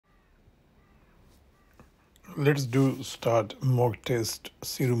Let's do start mock test,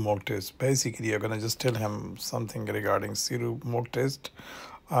 SERU mock test. Basically, you're gonna just tell him something regarding SERU mock test,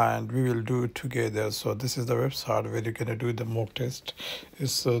 and we will do it together. So this is the website where you're gonna do the mock test.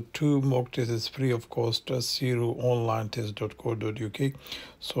 It's two mock tests is free of cost. SERUonlinetest.co.uk.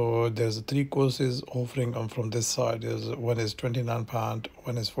 So there's three courses offering from this side. Is one is £29,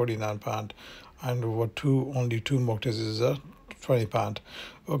 one is £49, and what only two mock tests is £20.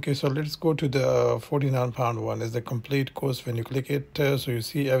 Okay, so let's go to the £49 one. Is the complete course. When you click it, so you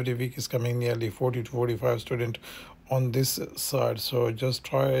see every week is coming nearly 40 to 45 students on this side. So just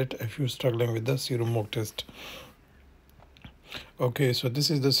try it if you're struggling with the SERU mock test. Okay, so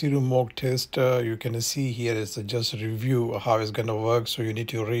this is the SERU mock test. You can see here is just a review how it's gonna work. So you need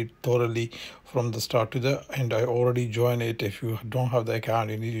to read thoroughly from the start to the end. I already joined it. If you don't have the account,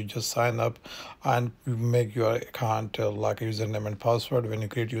 you need to just sign up and make your account like a username and password. When you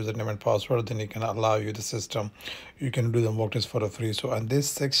create username and password, then it can allow you the system. You can do the mock test for free. So in this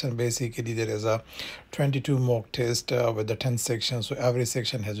section, basically there is a 22 mock test with the 10 sections. So every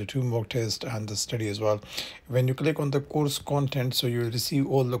section has a 2 mock test and the study as well. When you click on the course content, so you will receive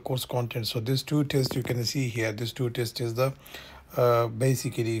all the course content. So these two tests you can see here. This two test is the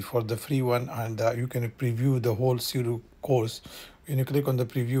basically for the free one, and you can preview the whole SERU course. When you click on the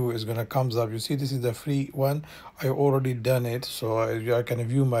preview, it's gonna comes up. You see this is the free one. I already done it, so I can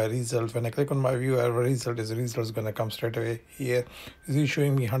view my result. When I click on my view result, the result is gonna come straight away here. This is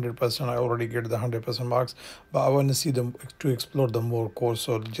showing me 100%. I already get the 100% marks, but I want to see them to explore the more course.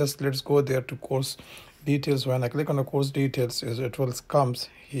 So just let's go there to course details. When I click on the course details, it will comes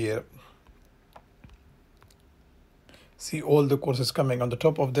here. See all the courses coming on the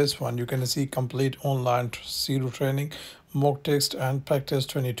top of this one. You can see complete online SERU training, mock test and practice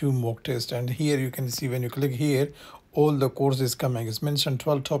 22 mock test. And here you can see when you click here, all the courses coming. It's mentioned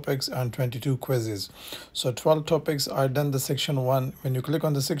 12 topics and 22 quizzes. So 12 topics, I done the section 1. When you click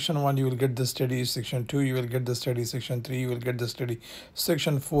on the section 1, you will get the study. Section 2, you will get the study. Section 3, you will get the study.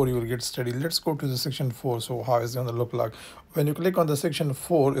 Section 4, you will get study. Let's go to the section 4. So how is it going to look like? When you click on the section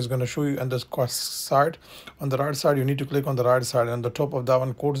 4, it's going to show you on the side. On the right side, you need to click on the right side. On the top of that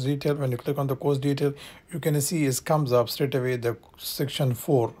one, course detail. When you click on the course detail, you can see it comes up straight away the section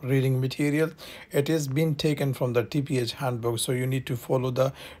 4 reading material. It is been taken from the TPH handbook, so you need to follow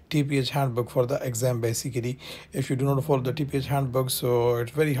the TPH handbook for the exam. Basically, if you do not follow the TPH handbook, so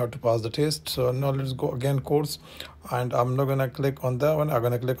it's very hard to pass the test. So now let's go again course, and I'm not gonna click on that one. I'm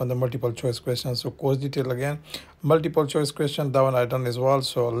gonna click on the multiple choice question. So course detail again, multiple choice question, that one I done as well.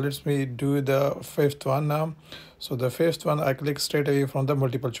 So let's me do the fifth one now. So the fifth one, I click straight away from the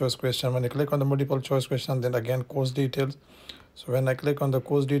multiple choice question. When I click on the multiple choice question, then again course details. So when I click on the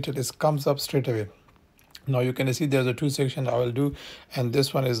course detail, it comes up straight away. Now you can see there's a 2 section I will do, and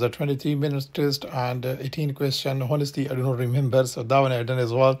this one is the 23 minutes test and 18 question. Honestly, I do not remember, so that one I done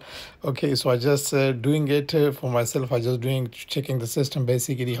as well. Okay, so I just doing it for myself. I just checking the system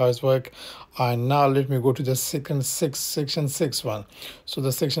basically how it's work. And now let me go to the section 6 one. So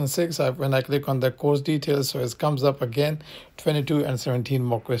the section 6, when I click on the course details, so it comes up again 22 and 17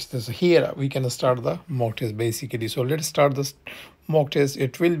 mock questions. Here we can start the mock test basically. So let's start this mock test.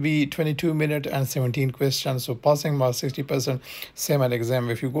 It will be 22 minutes and 17 questions. So passing marks 60%, same as exam.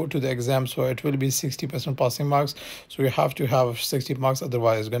 If you go to the exam, so it will be 60% passing marks. So you have to have 60 marks,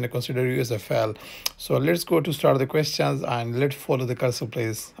 otherwise it's going to consider you as a fail. So let's go to start the questions, and let's follow the cursor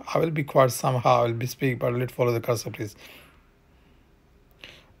please. I will be quiet somehow, I will be speaking, but let's follow the cursor please.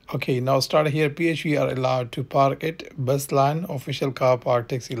 Okay, now start here. PHV are allowed to park at bus line, official car park,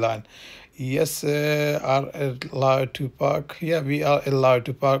 taxi line. Yes, are allowed to park. Yeah, we are allowed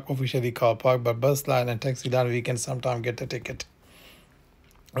to park officially car park, but bus line and taxi line we can sometimes get a ticket.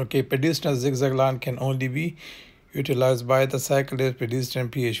 Okay, pedestrian zigzag line can only be utilized by the cyclist, pedestrian,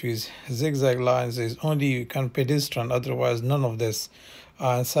 PHVs. Zigzag lines is only can pedestrian, otherwise none of this.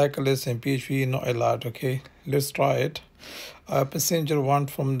 And cyclists and PHV not allowed. Okay, let's try it. A passenger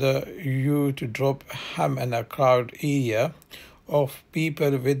want from the you to drop him in a crowd area of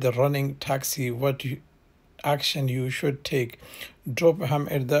people with the running taxi. What action you should take? Drop him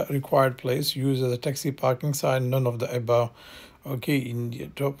at the required place. Use the taxi parking sign. None of the above. Okay,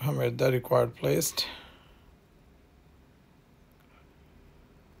 drop him at the required place.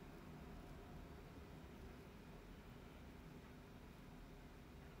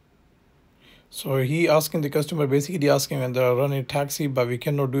 So he asking the customer, basically asking when they're running taxi, but we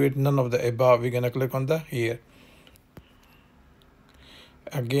cannot do it. None of the above. We're gonna click on the here.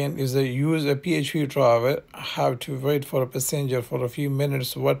 Again, is a use a PHV driver have to wait for a passenger for a few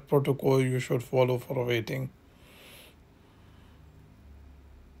minutes. What protocol you should follow for waiting?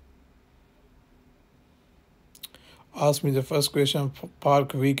 Ask me the first question.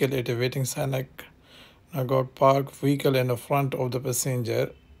 Park vehicle at a waiting sign. I got park vehicle in the front of the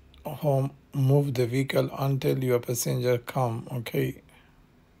passenger home. Move the vehicle until your passenger come. Okay.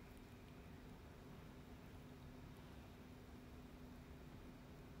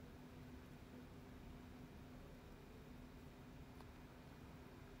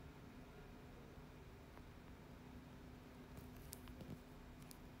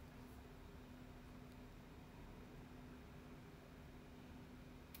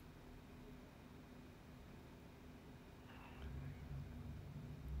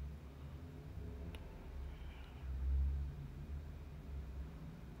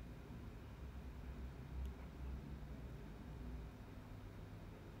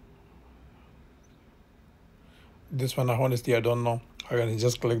 This one, honestly, I don't know. I can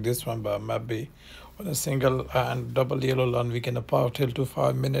just click this one, but maybe on a single and double yellow line, we can park till to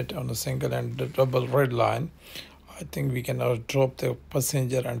 5 minutes on a single and the double red line. I think we can now drop the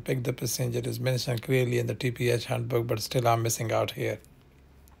passenger and pick the passenger is mentioned clearly in the TPH handbook, but still I'm missing out here.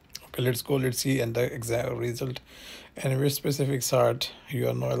 Okay, let's go. Let's see and the exact result. And which specific site you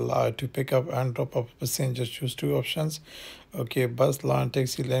are not allowed to pick up and drop off passengers. Choose two options. Okay, bus line,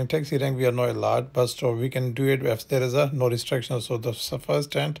 taxi line. Taxi rank we are not allowed. Bus stop we can do it if there is a no restriction. So the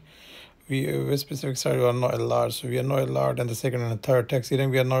first and we specific side we are not allowed. So we are not allowed. And the second and the third taxi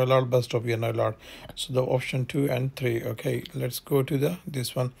rank we are not allowed. Bus stop we are not allowed. So the option 2 and 3. Okay, let's go to the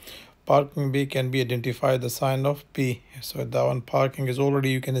this one. Parking B can be identified the sign of P. So that one parking is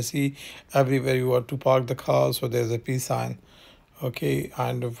already you can see everywhere you are to park the car. So there's a P sign. Okay,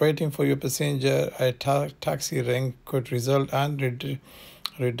 and waiting for your passenger a taxi rank could result and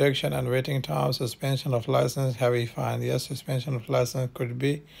reduction and waiting time, suspension of license, heavy fine. Yes, suspension of license could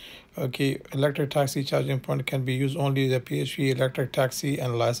be. Okay, electric taxi charging point can be used only the PHV electric taxi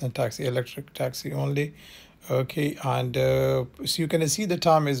and license taxi, electric taxi only. Okay, and so you can see the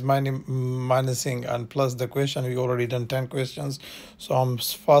time is minusing and plus the question we already done 10 questions, so I'm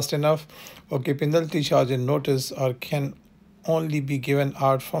fast enough. Okay, penalty charge and notice or can only be given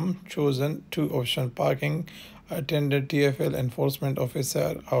out from chosen two option: parking attendant, TFL enforcement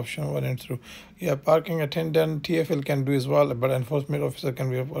officer, option 1 and 2. Yeah, parking attendant TFL can do as well, but enforcement officer can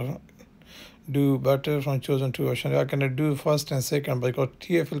be do better from chosen two options. I can do first and second because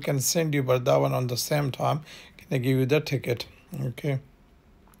TFL can send you, but that one on the same time can I give you the ticket. Okay.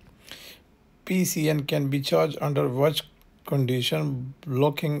 PCN can be charged under which condition?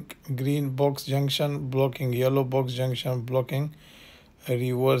 Blocking green box junction, blocking yellow box junction, blocking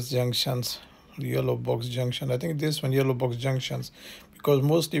reverse junctions, yellow box junction. I think this one yellow box junctions, because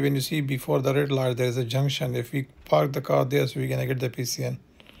mostly when you see before the red light there is a junction. If we park the car there, so we're gonna get the PCN.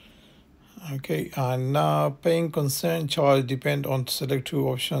 Okay, and now paying concern charge depend on select two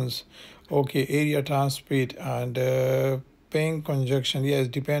options. Okay, area, time, speed, and paying conjunction. Yes,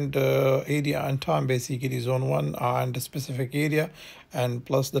 depend area and time basically zone 1 and the specific area and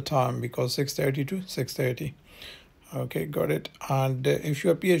plus the time because 6:30 to 6:30. Okay, got it. And if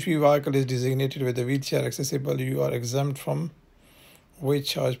your PHV vehicle is designated with a wheelchair accessible, you are exempt from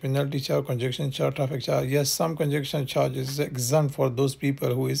which charge? Penalty charge, congestion charge, traffic charge. Yes, some congestion charge is exempt for those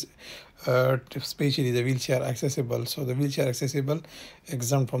people who is especially the wheelchair accessible. So the wheelchair accessible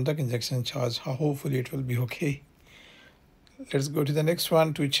exempt from the congestion charge. Hopefully it will be okay. Let's go to the next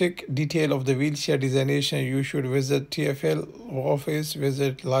one. To check detail of the wheelchair designation, you should visit TFL office,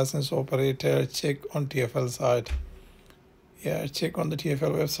 visit license operator, check on TFL site. Yeah, check on the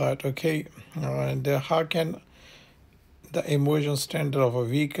TFL website. Okay, and how can the emission standard of a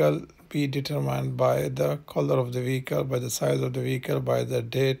vehicle be determined? By the color of the vehicle, by the size of the vehicle, by the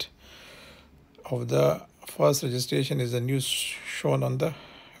date of the first registration is the news shown on the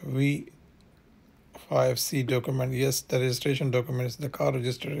V5C document. Yes, the registration documents, the car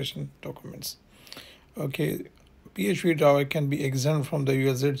registration documents. Okay, PHV driver can be exempt from the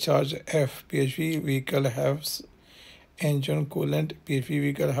ULZ charge if PHV vehicle has engine coolant, PHV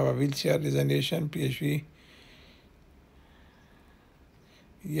vehicle have a wheelchair designation, PHV.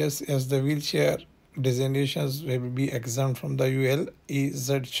 Yes, as the wheelchair designations will be exempt from the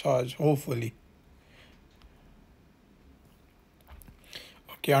ULEZ charge, hopefully.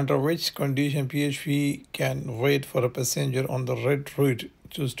 Okay, under which condition PHV can wait for a passenger on the red route?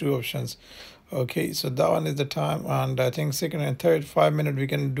 Choose two options. Okay, so that one is the time, and I think second and third 5 minutes we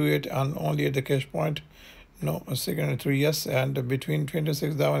can do it, and only at the cash point. No, second and 3, yes, and between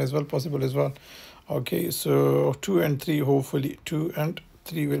 26 that one is well possible as well. Okay, so 2 and 3, hopefully 2 and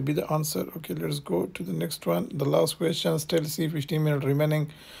 3 will be the answer. Okay, let's go to the next one. The last question, still see 15 minutes remaining.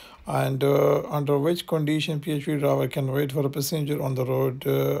 And under which condition PHV driver can wait for a passenger on the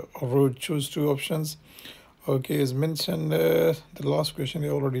road? Choose two options. Okay, as mentioned, the last question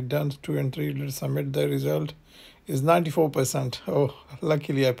is already done. 2 and 3. Let's submit the result. Is 94%. Oh,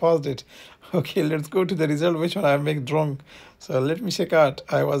 luckily I passed it. Okay, let's go to the result. Which one I made wrong? So let me check out.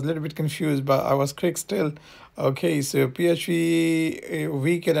 I was a little bit confused, but I was correct still. Okay, so PHV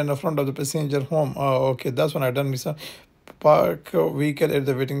vehicle in the front of the passenger home. Oh, okay, that's one I done. Miss. Park vehicle at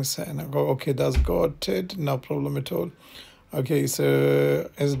the waiting sign. Okay, that's got it. No problem at all. Okay, so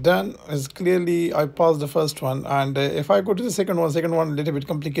it's done. It's clearly I passed the first one, and if I go to the second one a little bit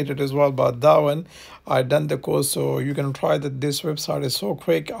complicated as well. But that one, I done the course, so you can try that. This website is so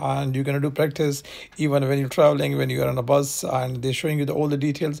quick, and you're gonna do practice even when you're traveling, when you're on a bus, and they're showing you all the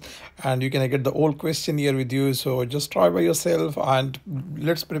details, and you're gonna get the whole questionnaire with you. So just try by yourself, and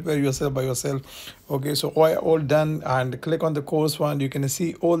let's prepare yourself by yourself. Okay, so all done, and click on the course one. You can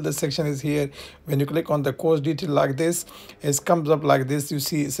see all the section is here. When you click on the course detail like this, it comes up like this. You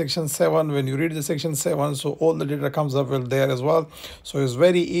see section 7. When you read the section 7, so all the data comes up well there as well. So it's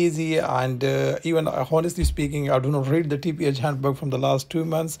very easy, and even honestly speaking, I do not read the TPH handbook from the last 2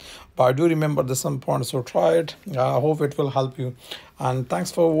 months, but I do remember the some points. So try it. I hope it will help you. And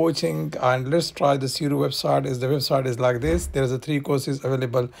thanks for watching, and let's try the SERU website. The website is like this. There's a 3 courses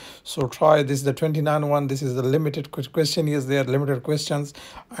available, so try this is the 29 one. This is the limited question. Yes, there are limited questions,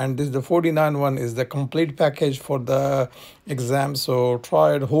 and this is the 49 one is the complete package for the exam. So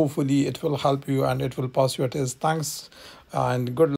try it. Hopefully it will help you and it will pass your test. Thanks and good luck.